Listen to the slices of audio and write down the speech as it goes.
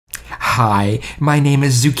Hi, my name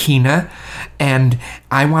is Zucchina, and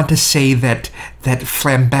I want to say that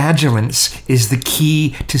flambagulance is the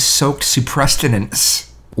key to soaked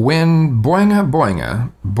sustenance. When boinga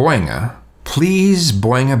boinga, boinga, please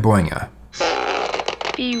boinga boinga.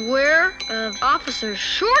 Beware of Officer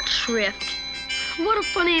Short Shrift. What a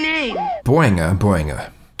funny name. Boinga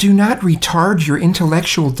boinga. Do not retard your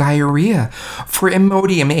intellectual diarrhea, for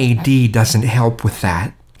Imodium AD doesn't help with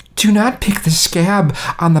that. Do not pick the scab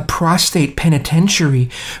on the prostate penitentiary,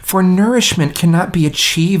 for nourishment cannot be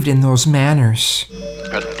achieved in those manners.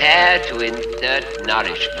 Prepare to insert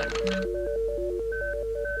nourishment.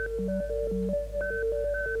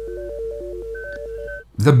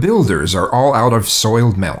 The builders are all out of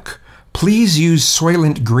soiled milk. Please use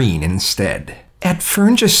Soylent Green instead. At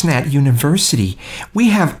Fernjasnat University, we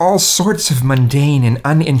have all sorts of mundane and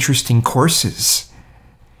uninteresting courses.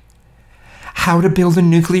 How to build a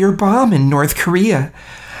nuclear bomb in North Korea.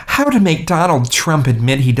 How to make Donald Trump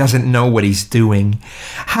admit he doesn't know what he's doing.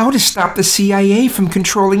 How to stop the CIA from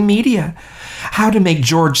controlling media. How to make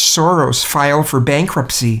George Soros file for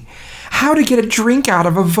bankruptcy. How to get a drink out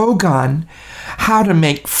of a Vogon. How to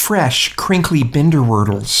make fresh, crinkly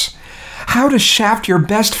binderwurdles. How to shaft your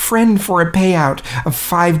best friend for a payout of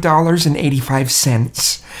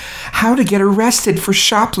 $5.85. How to get arrested for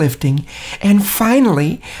shoplifting. And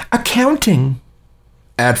finally, accounting.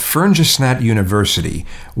 At Fernjasnat University,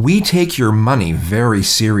 we take your money very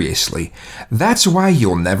seriously. That's why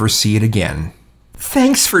you'll never see it again.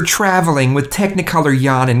 Thanks for traveling with Technicolor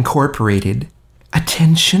Yacht Incorporated.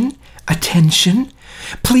 Attention, attention,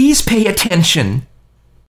 please pay attention.